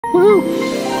Woo!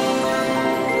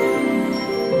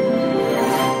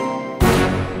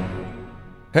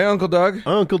 Hey, Uncle Doug.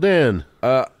 Uncle Dan.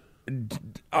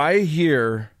 I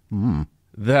hear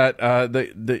that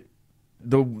that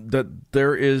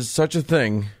there is such a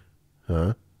thing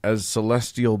as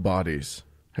celestial bodies.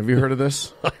 Have you heard of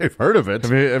this? I've heard of it.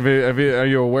 Are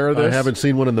you aware of this? I haven't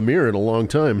seen one in the mirror in a long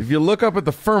time. If you look up at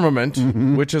the firmament,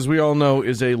 which, as we all know,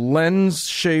 is a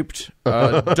lens-shaped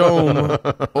dome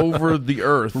over the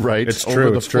Earth, Right. It's over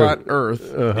true. the It's true. flat Earth,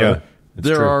 Yeah. It's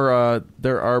there true.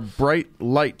 there are bright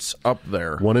lights up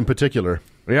there. One in particular.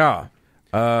 Yeah,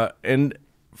 and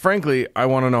frankly, I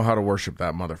want to know how to worship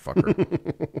that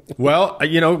motherfucker. Well,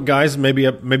 guys, maybe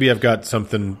I've got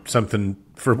something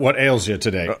for what ails you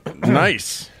today.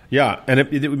 Nice. Yeah, and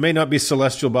it may not be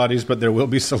celestial bodies, but there will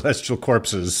be celestial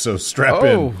corpses. So strap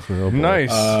in.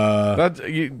 Nice.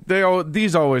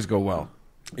 These always go well.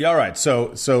 Yeah, all right.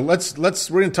 So we're going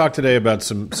to talk today about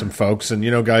some folks,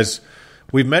 and guys,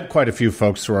 we've met quite a few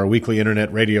folks through our weekly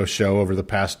internet radio show over the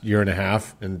past year and a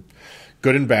half, and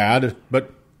good and bad,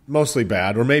 but mostly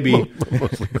bad, or maybe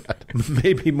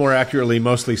maybe more accurately,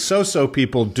 mostly so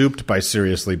people duped by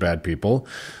seriously bad people.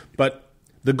 But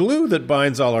the glue that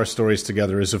binds all our stories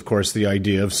together is, of course, the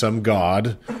idea of some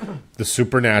god, the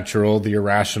supernatural, the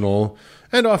irrational,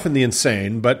 and often the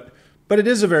insane. But it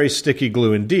is a very sticky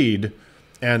glue indeed,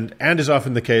 and is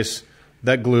often the case,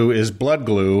 that glue is blood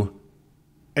glue,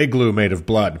 a glue made of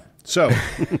blood. So,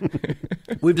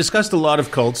 we've discussed a lot of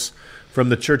cults, from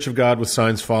the Church of God with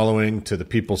Signs Following to the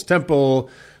People's Temple,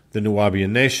 the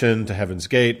Nuwaubian Nation to Heaven's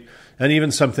Gate, and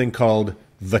even something called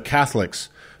the Catholics.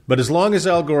 But as long as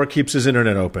Al Gore keeps his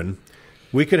internet open,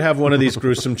 we could have one of these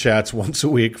gruesome chats once a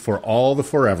week for all the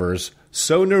forevers.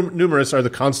 So numerous are the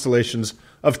constellations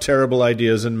of terrible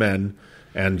ideas and men.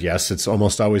 And yes, it's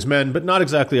almost always men, but not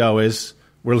exactly always.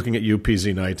 We're looking at you,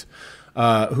 PZ Knight.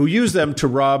 Who use them to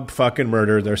rob, fuck, and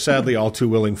murder their sadly all too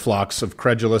willing flocks of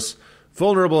credulous,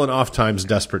 vulnerable, and oft-times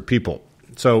desperate people.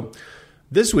 So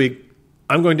this week,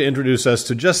 I'm going to introduce us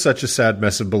to just such a sad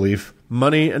mess of belief,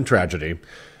 money, and tragedy.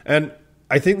 And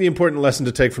I think the important lesson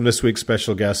to take from this week's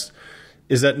special guest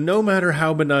is that no matter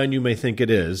how benign you may think it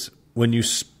is, when you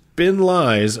spin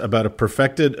lies about a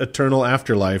perfected eternal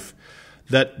afterlife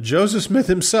that Joseph Smith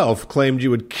himself claimed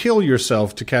you would kill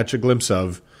yourself to catch a glimpse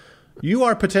of, you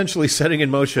are potentially setting in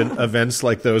motion events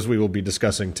like those we will be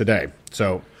discussing today.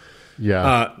 So,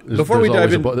 Yeah. before we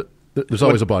dive in, there's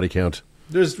always a body count.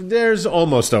 there's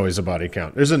almost always a body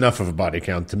count. There's enough of a body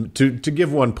count to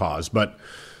give one pause. But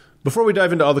before we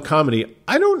dive into all the comedy,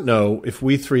 I don't know if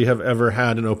we three have ever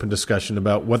had an open discussion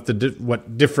about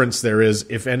what difference there is,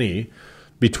 if any,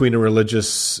 between a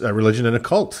religion and a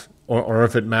cult, or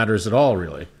if it matters at all,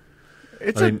 really.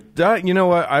 You know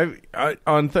what? I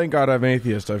on Thank God I'm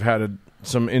Atheist, I've had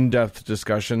some in-depth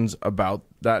discussions about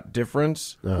that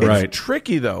difference. Right. It's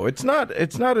tricky though. It's not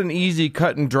an easy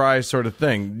cut and dry sort of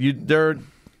thing. There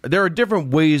are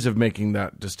different ways of making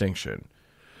that distinction.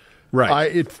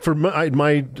 Right.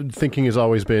 My thinking has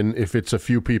always been, if it's a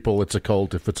few people, it's a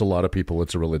cult. If it's a lot of people,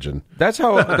 it's a religion. That's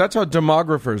how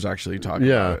demographers actually talk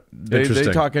about it. They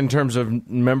Interesting. talk in terms of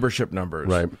membership numbers.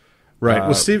 Right. Right.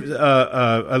 Well, Steve,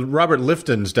 Robert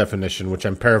Lifton's definition, which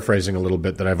I'm paraphrasing a little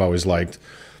bit that I've always liked,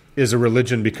 is a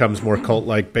religion becomes more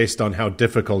cult-like based on how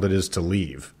difficult it is to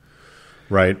leave.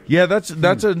 Right. Yeah,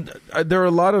 there are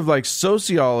a lot of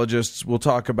sociologists will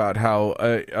talk about how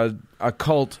a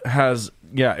cult has,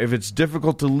 if it's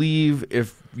difficult to leave,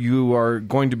 if you are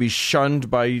going to be shunned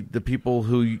by the people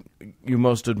who you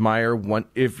most admire,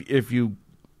 if you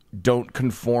don't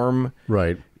conform.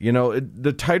 Right.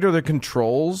 The tighter the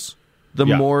controls, the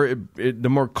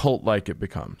more cult-like it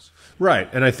becomes. Right,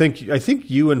 and I think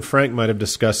you and Frank might have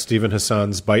discussed Stephen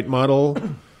Hassan's bite model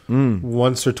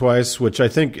once or twice, which I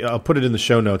think I'll put it in the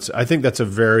show notes. I think that's a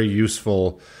very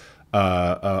useful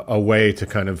a way to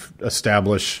kind of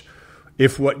establish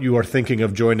if what you are thinking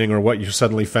of joining or what you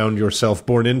suddenly found yourself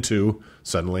born into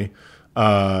suddenly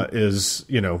is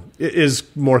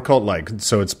more cult-like.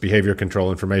 So it's behavior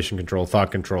control, information control,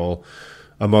 thought control,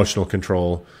 emotional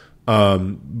control.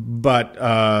 And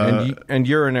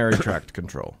urinary tract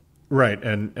control, right?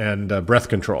 And breath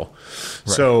control,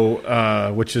 right.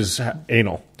 So which is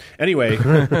anal. Anyway,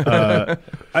 but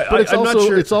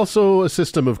it's also a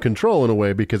system of control in a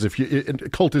way, because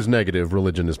cult is negative,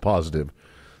 religion is positive.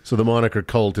 So the moniker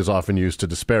cult is often used to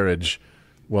disparage,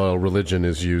 while religion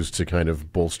is used to kind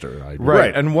of bolster.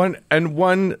 Right, and one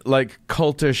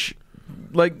cultish.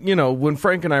 When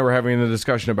Frank and I were having the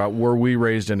discussion about were we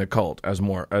raised in a cult as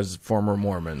former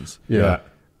Mormons? Yeah.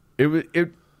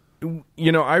 It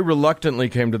I reluctantly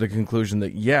came to the conclusion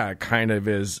that, it kind of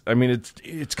is. I mean,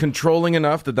 it's controlling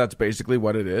enough that that's basically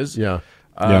what it is. Yeah.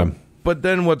 But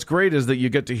then what's great is that you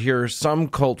get to hear some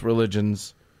cult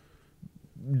religions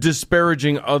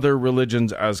disparaging other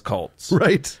religions as cults.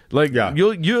 Right. Like,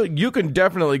 you can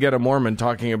definitely get a Mormon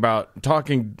talking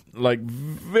like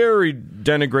very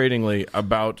denigratingly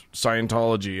about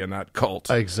Scientology and that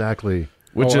cult. Exactly.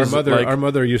 Which is our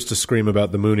mother used to scream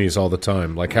about the Moonies all the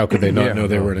time. Like, how could they not know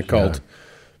they were in a cult?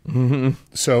 Yeah. Mm-hmm.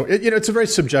 So it's a very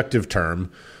subjective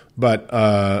term, but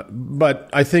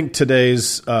I think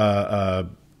today's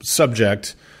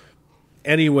subject,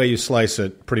 any way you slice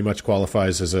it, pretty much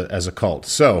qualifies as a cult.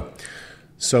 So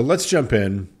let's jump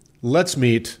in. Let's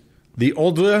meet the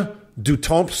Ordre du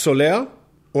Temple Solaire,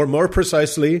 or more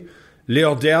precisely,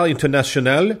 l'Ordre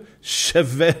International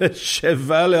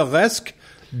Chevaleresque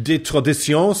des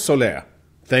Traditions Solaires.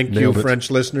 Thank you,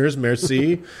 French listeners.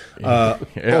 Merci. I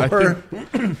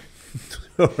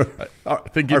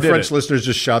think our French listeners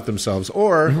just shot themselves.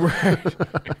 Or,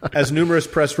 as numerous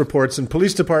press reports and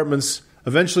police departments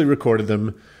eventually recorded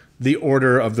them, the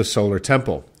Order of the Solar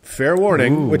Temple. Fair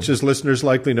warning, which as listeners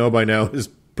likely know by now is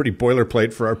pretty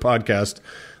boilerplate for our podcast.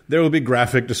 There will be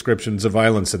graphic descriptions of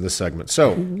violence in this segment.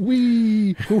 So, so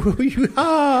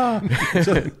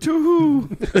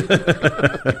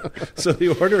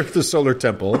the Order of the Solar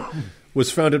Temple was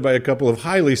founded by a couple of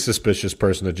highly suspicious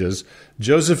personages,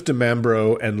 Joseph de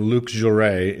Mambro and Luc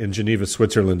Jouret, in Geneva,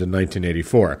 Switzerland in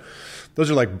 1984. Those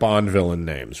are like Bond villain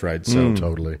names, right? So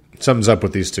totally. Sums up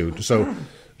with these two. So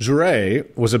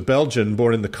Jouret was a Belgian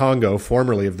born in the Congo,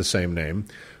 formerly of the same name,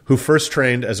 who first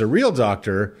trained as a real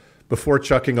doctor before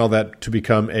chucking all that to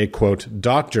become a, quote,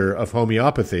 doctor of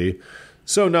homeopathy.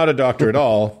 So not a doctor at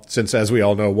all, since, as we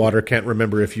all know, water can't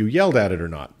remember if you yelled at it or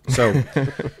not. So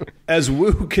as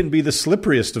woo can be the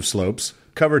slipperiest of slopes,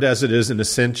 covered as it is in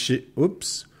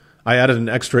oops, I added an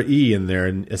extra E in there,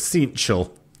 an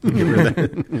essential.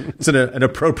 It's an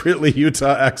appropriately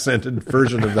Utah accented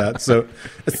version of that. So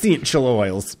essential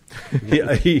oils.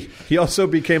 He also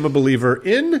became a believer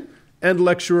in and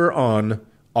lecturer on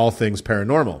all things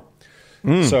paranormal.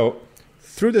 So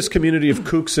through this community of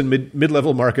kooks and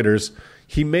mid-level marketers,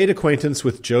 he made acquaintance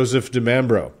with Joseph de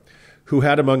Mambro, who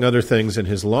had, among other things, in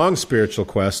his long spiritual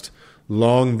quest,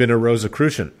 long been a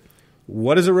Rosicrucian.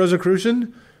 What is a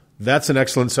Rosicrucian? That's an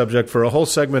excellent subject for a whole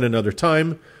segment another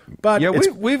time. But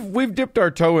we've dipped our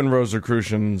toe in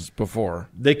Rosicrucians before.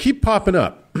 They keep popping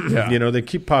up. Yeah. They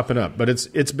keep popping up. But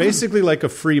it's basically like a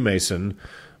Freemason,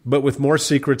 but with more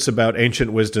secrets about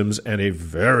ancient wisdoms and a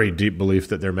very deep belief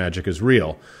that their magic is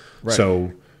real. Right.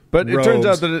 So, but it turns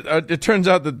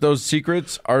out that those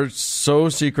secrets are so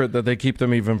secret that they keep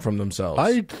them even from themselves.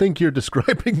 I think you're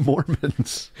describing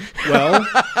Mormons. Well,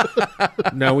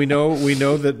 now we know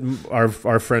that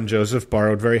our friend Joseph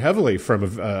borrowed very heavily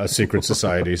from a secret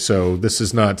society. So this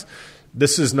is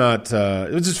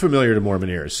familiar to Mormon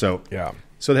ears. So yeah.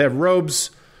 So they have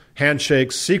robes,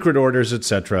 handshakes, secret orders,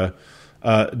 etc.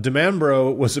 De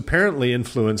Mambro was apparently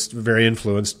very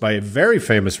influenced by a very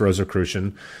famous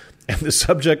Rosicrucian, and the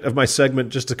subject of my segment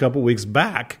just a couple weeks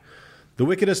back, the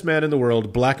wickedest man in the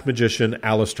world, black magician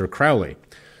Aleister Crowley.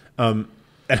 And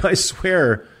I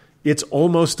swear, it's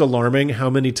almost alarming how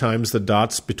many times the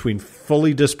dots between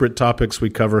fully disparate topics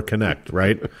we cover connect,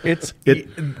 right?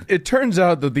 It turns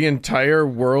out that the entire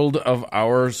world of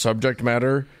our subject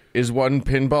matter is one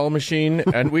pinball machine,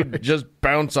 and we just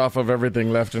bounce off of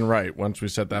everything left and right once we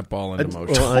set that ball into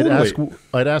motion. Well,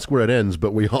 I'd ask where it ends,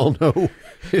 but we all know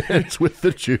it ends with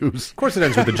the Jews. Of course it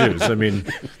ends with the Jews. I mean,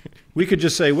 we could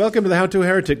just say, welcome to the How to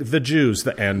Heretic, the Jews,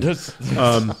 the end.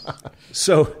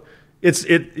 So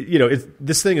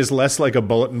this thing is less like a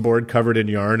bulletin board covered in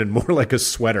yarn and more like a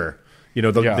sweater.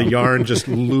 The yarn just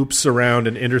loops around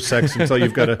and intersects until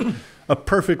you've got a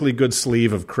perfectly good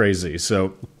sleeve of crazy.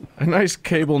 So a nice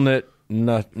cable knit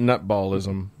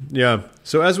nutballism. Yeah.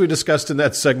 So as we discussed in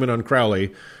that segment on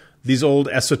Crowley, these old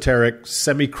esoteric,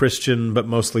 semi-Christian, but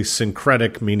mostly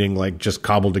syncretic, meaning like just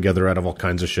cobbled together out of all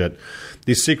kinds of shit,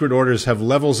 these secret orders have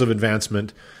levels of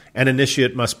advancement an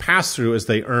initiate must pass through as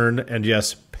they earn and,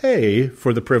 yes, pay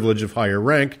for the privilege of higher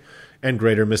rank and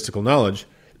greater mystical knowledge.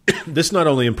 This not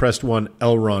only impressed one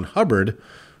L. Ron Hubbard,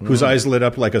 whose eyes lit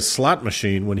up like a slot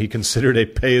machine when he considered a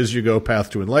pay-as-you-go path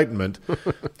to enlightenment,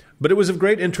 but it was of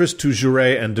great interest to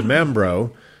Jouret and de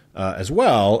Mambro as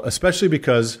well, especially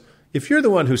because if you're the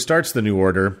one who starts the new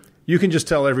order, you can just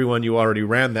tell everyone you already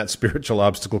ran that spiritual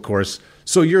obstacle course,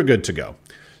 so you're good to go.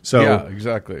 So yeah,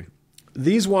 exactly.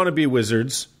 These wannabe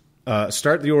wizards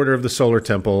start the Order of the Solar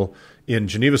Temple in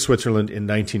Geneva, Switzerland in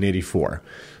 1984.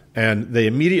 And they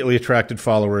immediately attracted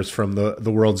followers from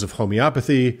the worlds of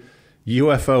homeopathy,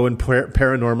 UFO and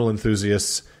paranormal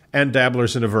enthusiasts, and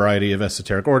dabblers in a variety of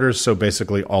esoteric orders. So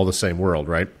basically all the same world,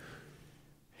 right?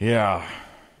 Yeah.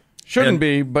 Shouldn't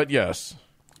be, but yes.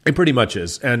 It pretty much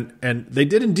is. And they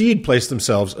did indeed place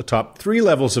themselves atop 3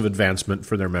 levels of advancement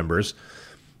for their members.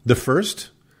 The first,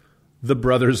 the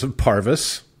Brothers of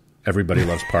Parvis. Everybody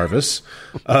loves Parvis.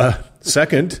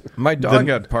 Second... My dog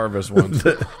had Parvis once.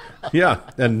 Yeah,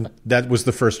 and that was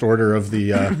the first order of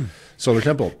the Solar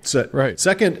Temple. Right.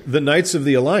 Second, the Knights of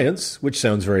the Alliance, which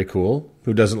sounds very cool.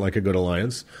 Who doesn't like a good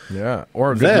alliance? Yeah,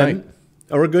 or a good night.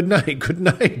 Or a good night. Good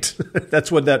night.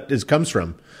 That's what that comes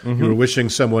from. You were wishing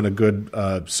someone a good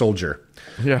soldier.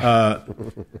 Yeah.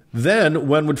 Then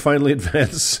one would finally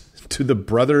advance to the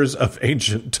Brothers of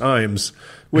Ancient Times,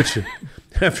 which,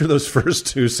 after those first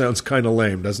 2, sounds kind of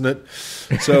lame, doesn't it?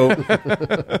 So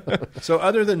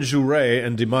other than Jouret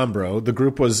and Dimambro, the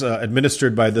group was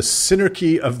administered by the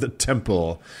Synarchy of the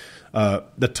Temple.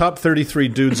 The top 33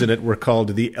 dudes in it were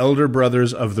called the Elder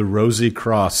Brothers of the Rosy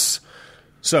Cross.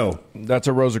 So that's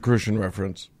a Rosicrucian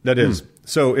reference. That is.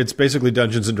 So it's basically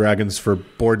Dungeons and Dragons for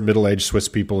bored middle-aged Swiss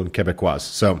people and Quebecois.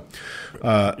 So,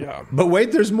 but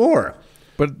wait, there's more.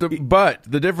 But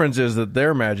the difference is that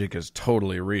their magic is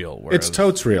totally real. It's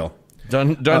totes real.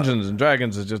 Dungeons and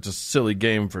Dragons is just a silly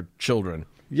game for children.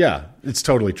 Yeah, it's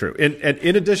totally true. And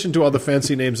in addition to all the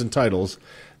fancy names and titles,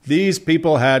 these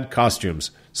people had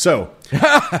costumes. So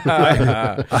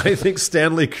I think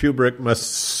Stanley Kubrick must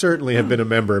certainly have been a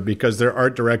member because their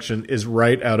art direction is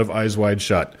right out of Eyes Wide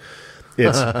Shut.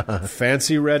 It's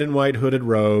fancy red and white hooded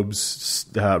robes,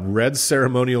 red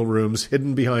ceremonial rooms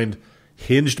hidden behind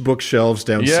hinged bookshelves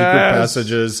down secret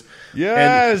passages.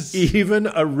 Yes. And even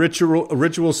a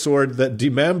ritual sword that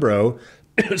Dimambro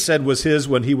said was his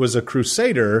when he was a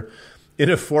crusader in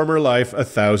a former life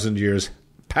 1,000 years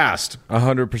past.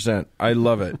 100%. I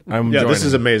love it. This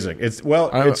is amazing. It's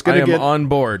going to get on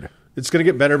board. It's going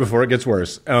to get better before it gets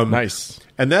worse. Nice.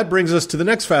 And that brings us to the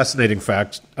next fascinating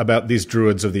fact about these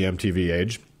druids of the MTV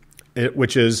age,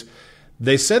 which is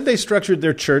they said they structured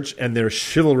their church and their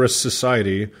chivalrous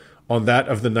society on that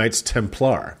of the Knights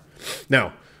Templar.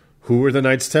 Now, who were the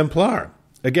Knights Templar?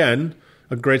 Again,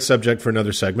 a great subject for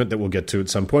another segment that we'll get to at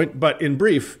some point. But in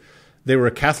brief, they were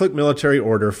a Catholic military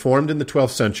order formed in the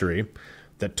 12th century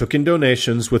that took in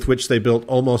donations with which they built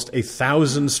almost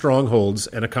 1,000 strongholds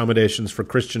and accommodations for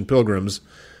Christian pilgrims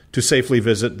to safely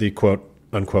visit the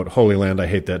quote-unquote Holy Land, I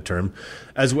hate that term,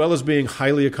 as well as being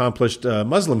highly accomplished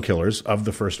Muslim killers of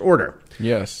the First Order.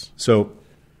 Yes. So,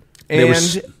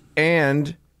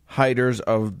 and hiders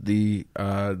of the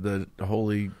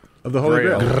Holy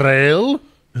Grail.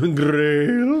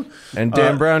 Grail. And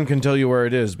Dan Brown can tell you where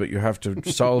it is, but you have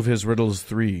to solve his riddles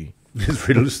 3. His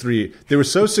riddles 3. They were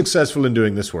so successful in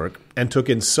doing this work and took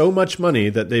in so much money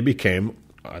that they became,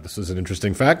 this is an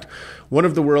interesting fact, one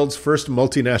of the world's first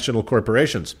multinational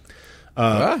corporations.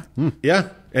 Yeah.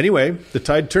 Anyway, the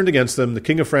tide turned against them. The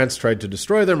King of France tried to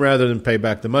destroy them rather than pay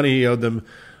back the money he owed them.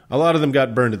 A lot of them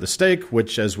got burned at the stake,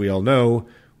 which, as we all know,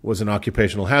 was an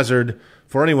occupational hazard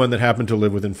for anyone that happened to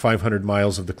live within 500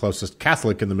 miles of the closest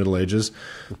Catholic in the Middle Ages.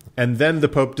 And then the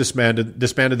Pope disbanded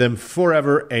them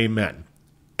forever. Amen.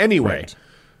 Anyway, right.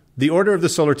 The Order of the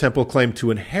Solar Temple claimed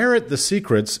to inherit the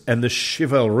secrets and the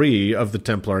chivalry of the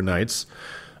Templar Knights,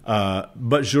 but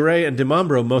Jouret and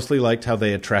Dimambro mostly liked how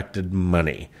they attracted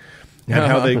money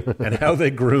and how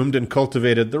they groomed and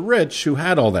cultivated the rich who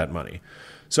had all that money.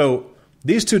 So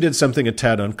these two did something a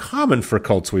tad uncommon for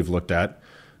cults we've looked at.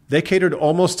 They catered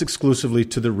almost exclusively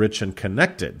to the rich and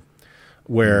connected,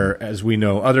 where, as we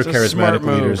know, other charismatic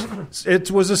leaders...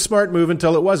 It was a smart move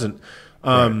until it wasn't.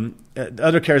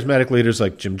 Other charismatic leaders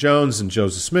like Jim Jones and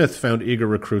Joseph Smith found eager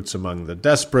recruits among the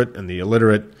desperate and the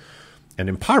illiterate and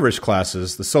impoverished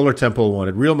classes. The Solar Temple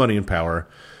wanted real money and power,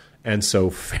 and so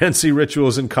fancy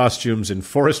rituals and costumes in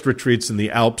forest retreats in the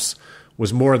Alps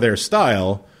was more their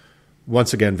style.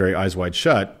 Once again, very Eyes Wide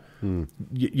Shut.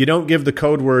 You don't give the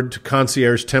code word to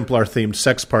concierge Templar-themed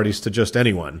sex parties to just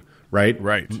anyone, right?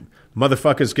 Right.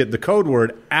 Motherfuckers get the code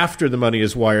word after the money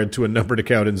is wired to a numbered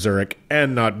account in Zurich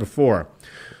and not before.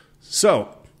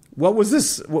 So, what was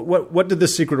this? What did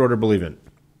this secret order believe in?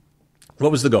 What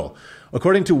was the goal?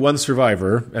 According to one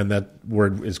survivor, and that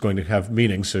word is going to have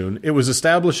meaning soon, it was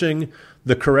establishing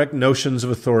the correct notions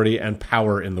of authority and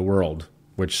power in the world,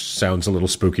 which sounds a little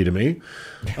spooky to me.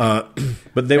 But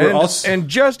they were also... And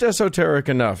just esoteric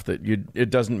enough that it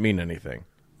doesn't mean anything.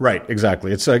 Right,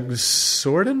 exactly. It's like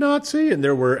sort of Nazi, and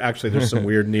there's some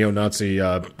weird neo-Nazi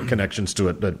connections to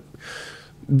it that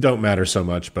don't matter so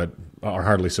much, but are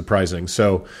hardly surprising.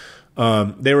 So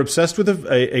they were obsessed with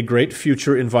a great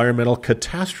future environmental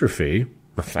catastrophe,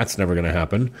 That's never going to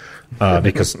happen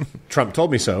because Trump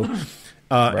told me so.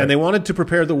 And they wanted to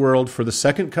prepare the world for the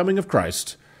second coming of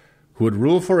Christ, who would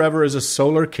rule forever as a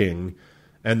solar king.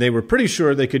 And they were pretty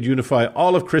sure they could unify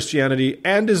all of Christianity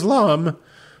and Islam,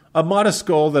 a modest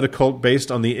goal that a cult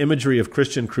based on the imagery of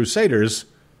Christian crusaders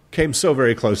came so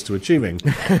very close to achieving.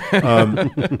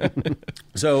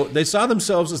 So they saw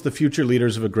themselves as the future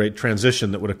leaders of a great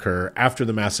transition that would occur after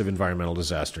the massive environmental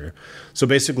disaster. So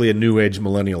basically a New Age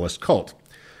millennialist cult.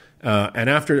 And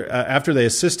after they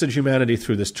assisted humanity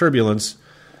through this turbulence,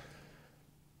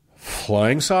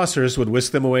 flying saucers would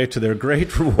whisk them away to their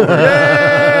great reward.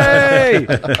 Yay!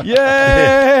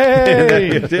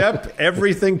 Yay! Yep,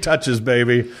 everything touches,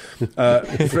 baby.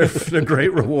 The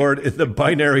great reward in the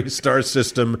binary star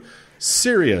system,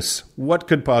 Sirius. What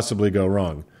could possibly go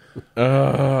wrong?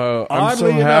 I'm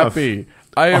so happy.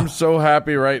 I am so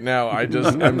happy right now. I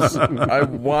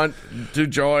want to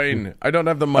join. I don't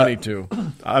have the money to.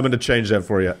 I'm going to change that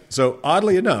for you. So,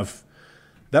 oddly enough,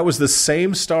 that was the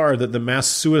same star that the mass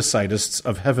suicidists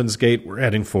of Heaven's Gate were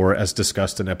heading for, as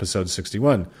discussed in episode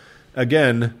 61.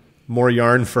 Again, more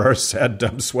yarn for our sad,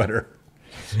 dumb sweater.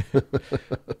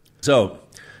 So,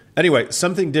 anyway,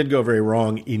 something did go very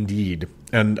wrong indeed.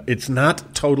 And it's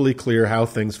not totally clear how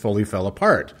things fully fell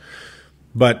apart.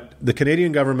 But the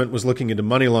Canadian government was looking into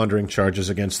money laundering charges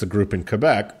against the group in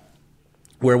Quebec,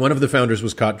 where one of the founders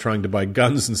was caught trying to buy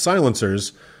guns and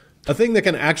silencers, a thing that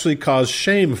can actually cause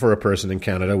shame for a person in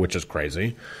Canada, which is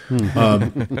crazy.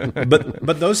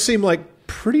 But those seem like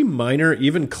pretty minor,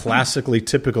 even classically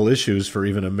typical issues for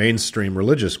even a mainstream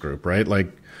religious group, right?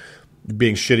 Like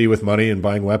being shitty with money and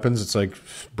buying weapons. It's like,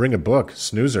 bring a book,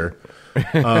 snoozer.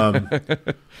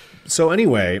 So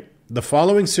anyway, the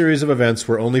following series of events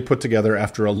were only put together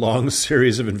after a long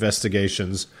series of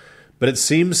investigations, but it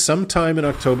seems sometime in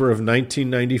October of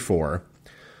 1994,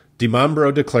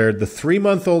 DiMambro declared the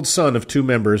 3-month-old son of 2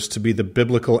 members to be the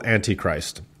biblical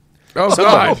Antichrist. Oh,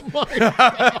 God.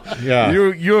 Yeah.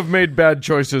 You have made bad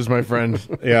choices, my friend.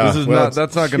 Yeah.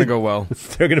 That's not going to go well.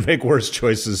 They're going to make worse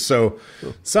choices. So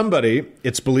somebody,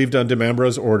 it's believed on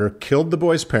DiMambro's order, killed the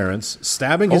boy's parents,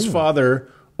 stabbing his father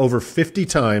over 50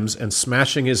 times and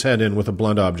smashing his head in with a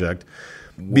blunt object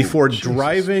before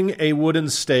driving a wooden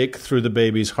stake through the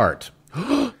baby's heart,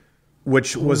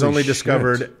 which was only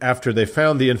discovered after they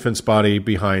found the infant's body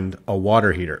behind a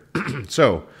water heater.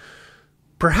 So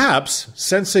perhaps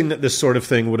sensing that this sort of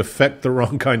thing would affect the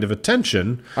wrong kind of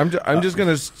attention. I'm just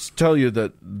going to tell you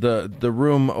that the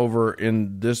room over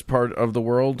in this part of the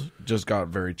world just got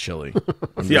very chilly.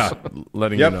 I'm just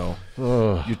letting you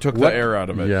know. You took the air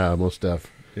out of it. Yeah, most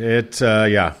def. It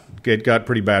got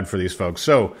pretty bad for these folks.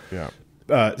 So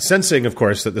sensing, of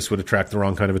course, that this would attract the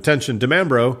wrong kind of attention,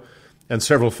 DiMambro and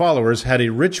several followers had a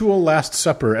ritual Last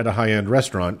Supper at a high-end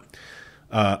restaurant.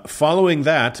 Following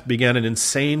that began an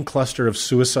insane cluster of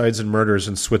suicides and murders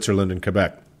in Switzerland and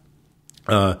Quebec.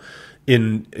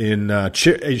 In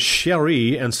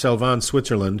Chery and Salvan,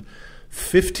 Switzerland,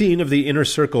 15 of the inner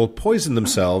circle poisoned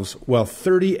themselves, while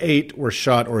 38 were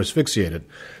shot or asphyxiated.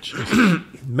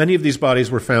 Many of these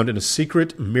bodies were found in a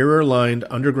secret, mirror-lined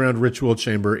underground ritual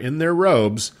chamber in their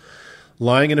robes,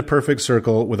 lying in a perfect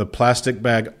circle with a plastic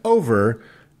bag over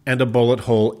and a bullet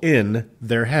hole in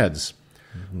their heads.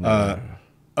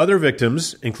 Other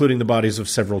victims, including the bodies of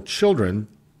several children,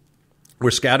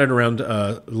 were scattered around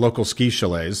local ski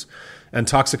chalets, and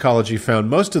toxicology found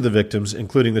most of the victims,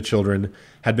 including the children,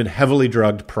 had been heavily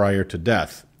drugged prior to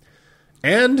death.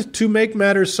 And to make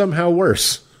matters somehow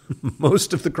worse,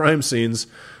 most of the crime scenes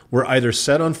were either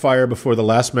set on fire before the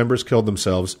last members killed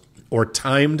themselves, or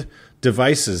timed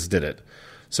devices did it.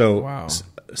 So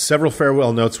several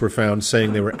farewell notes were found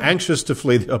saying they were anxious to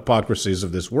flee the hypocrisies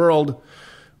of this world,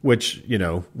 which, you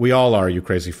know, we all are, you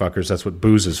crazy fuckers. That's what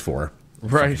booze is for.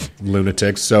 Right.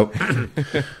 Lunatics. So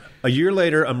a year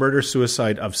later, a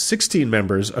murder-suicide of 16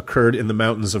 members occurred in the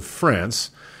mountains of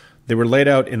France. They were laid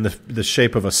out in the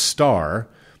shape of a star,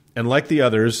 and like the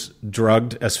others,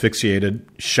 drugged, asphyxiated,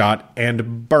 shot,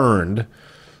 and burned,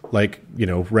 like, you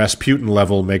know, Rasputin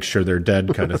level, make sure they're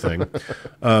dead kind of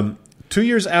thing. 2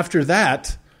 years after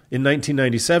that, in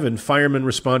 1997, firemen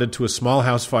responded to a small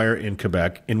house fire in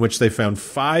Quebec in which they found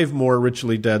 5 more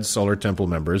ritually dead Solar Temple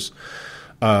members.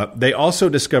 They also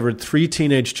discovered 3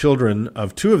 teenage children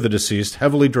of 2 of the deceased,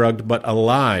 heavily drugged but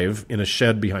alive in a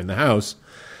shed behind the house.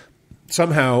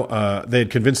 Somehow, they had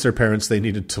convinced their parents they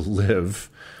needed to live.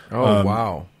 Oh,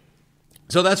 wow.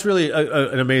 So that's really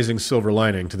an amazing silver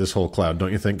lining to this whole cloud,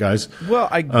 don't you think, guys? Well,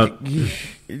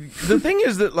 the thing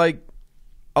is that, like,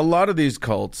 a lot of these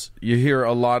cults, you hear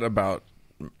a lot about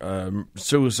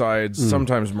suicides,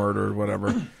 sometimes murder,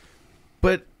 whatever.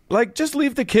 But like, just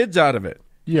leave the kids out of it.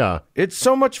 Yeah. It's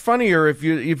so much funnier if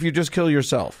you just kill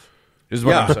yourself, is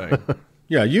what I'm saying.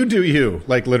 Yeah, you do you,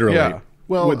 like literally. Yeah.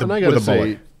 Well, and I got to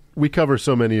say, we cover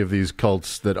so many of these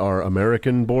cults that are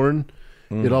American-born.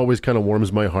 It always kind of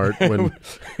warms my heart when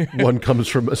one comes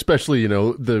from, especially,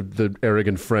 the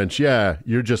arrogant French. Yeah,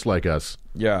 you're just like us.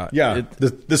 Yeah. Yeah,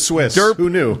 the Swiss. Derp, Who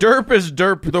knew? Derp is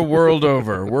derp the world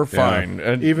over. We're fine.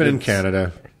 Yeah. And even in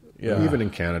Canada. Yeah. Even in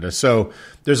Canada. So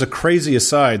there's a crazy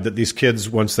aside that these kids,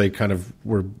 once they kind of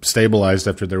were stabilized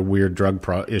after their weird drug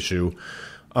issue,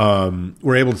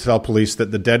 were able to tell police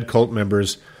that the dead cult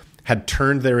members had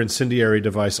turned their incendiary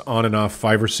device on and off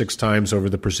 5 or 6 times over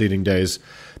the preceding days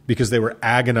because they were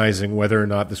agonizing whether or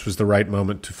not this was the right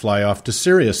moment to fly off to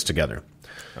Sirius together.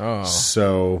 Oh.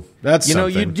 So that's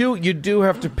something. you do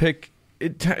have to pick.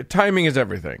 Timing is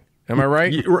everything. Am I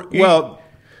right?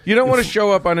 You don't want to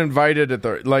show up uninvited at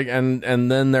the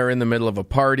and then they're in the middle of a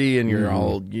party and you're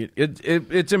all.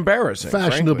 It's embarrassing.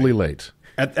 Fashionably frankly. late.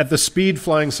 At the speed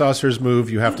flying saucers move,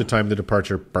 you have to time the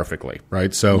departure perfectly,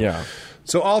 right? So, yeah.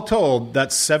 So all told,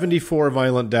 that's 74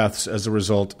 violent deaths as a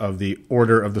result of the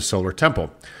Order of the Solar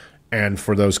Temple. And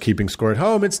for those keeping score at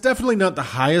home, it's definitely not the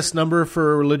highest number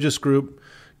for a religious group,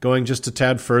 going just a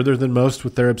tad further than most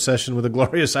with their obsession with a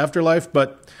glorious afterlife.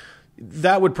 But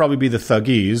that would probably be the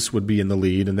Thuggees would be in the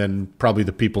lead, and then probably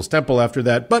the People's Temple after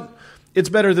that. But it's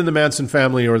better than the Manson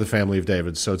family or the family of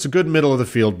David. So it's a good middle of the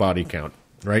field body count.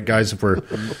 Right, guys? If we're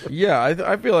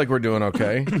I feel like we're doing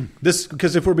okay.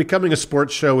 Because if we're becoming a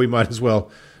sports show, we might as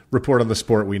well report on the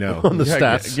sport we know. On the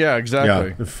stats. Yeah,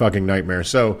 exactly. Yeah, fucking nightmare.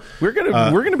 So we're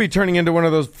gonna be turning into one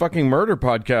of those fucking murder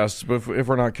podcasts if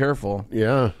we're not careful.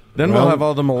 Yeah. Then we'll have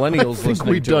all the millennials I think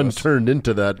listening we to done us. turned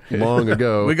into that long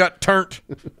ago. We got turned.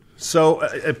 So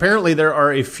apparently there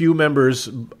are a few members,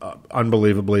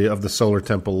 unbelievably, of the Solar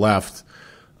Temple left.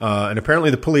 And apparently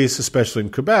the police, especially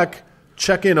in Quebec,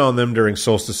 check in on them during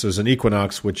solstices and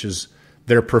equinox, which is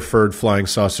their preferred flying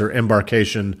saucer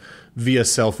embarkation via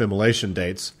self-immolation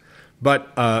dates.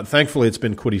 But thankfully, it's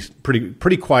been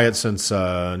pretty quiet since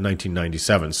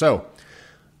 1997. So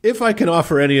if I can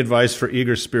offer any advice for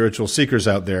eager spiritual seekers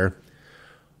out there,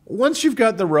 once you've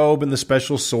got the robe and the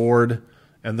special sword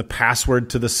and the password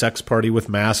to the sex party with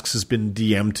masks has been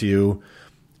DM'd to you,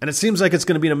 and it seems like it's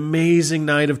going to be an amazing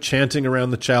night of chanting around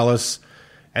the chalice,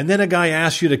 and then a guy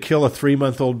asks you to kill a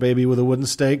 3-month-old baby with a wooden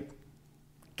stake,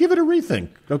 give it a rethink,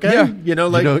 okay?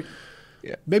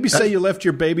 Yeah. Maybe say you left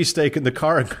your baby steak in the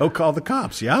car and go call the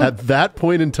cops, yeah? At that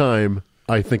point in time,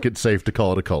 I think it's safe to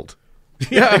call it a cult.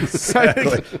 Yeah,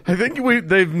 exactly. I think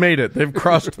they've made it. They've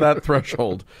crossed that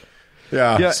threshold.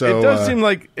 Yeah, so, it does seem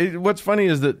like what's funny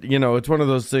is that it's one of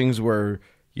those things where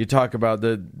you talk about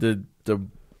the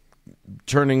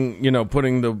turning,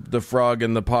 putting the frog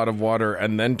in the pot of water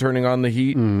and then turning on the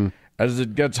heat. As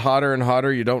it gets hotter and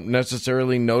hotter, you don't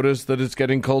necessarily notice that it's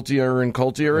getting cultier and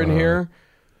cultier in here.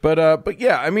 But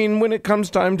yeah, I mean, when it comes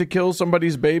time to kill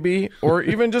somebody's baby, or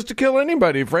even just to kill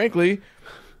anybody, frankly,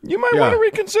 you might want to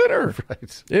reconsider.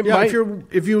 Right.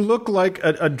 If you look like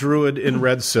a druid in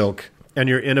red silk and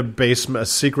you're in a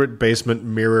secret basement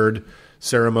mirrored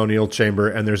ceremonial chamber,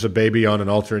 and there's a baby on an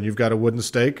altar, and you've got a wooden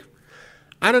stake,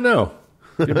 I don't know.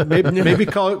 Maybe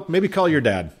call your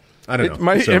dad. I don't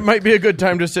know. It might be a good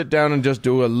time to sit down and just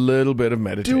do a little bit of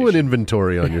meditation. Do an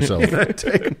inventory on yourself.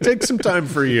 take some time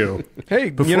for you.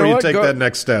 Hey, before you take that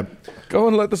next step. Go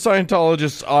and let the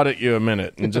Scientologists audit you a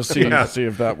minute and just see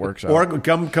if that works out. Or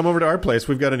come over to our place.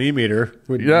 We've got an e-meter.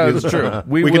 That's true.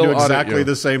 We can do exactly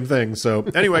the same thing. So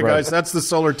anyway, guys, that's the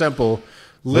Solar Temple.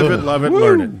 Live it, love it,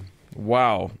 learn it.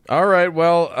 Wow. All right.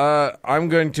 Well, I'm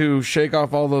going to shake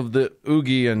off all of the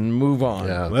oogie and move on.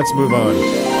 Yeah, let's move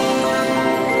on.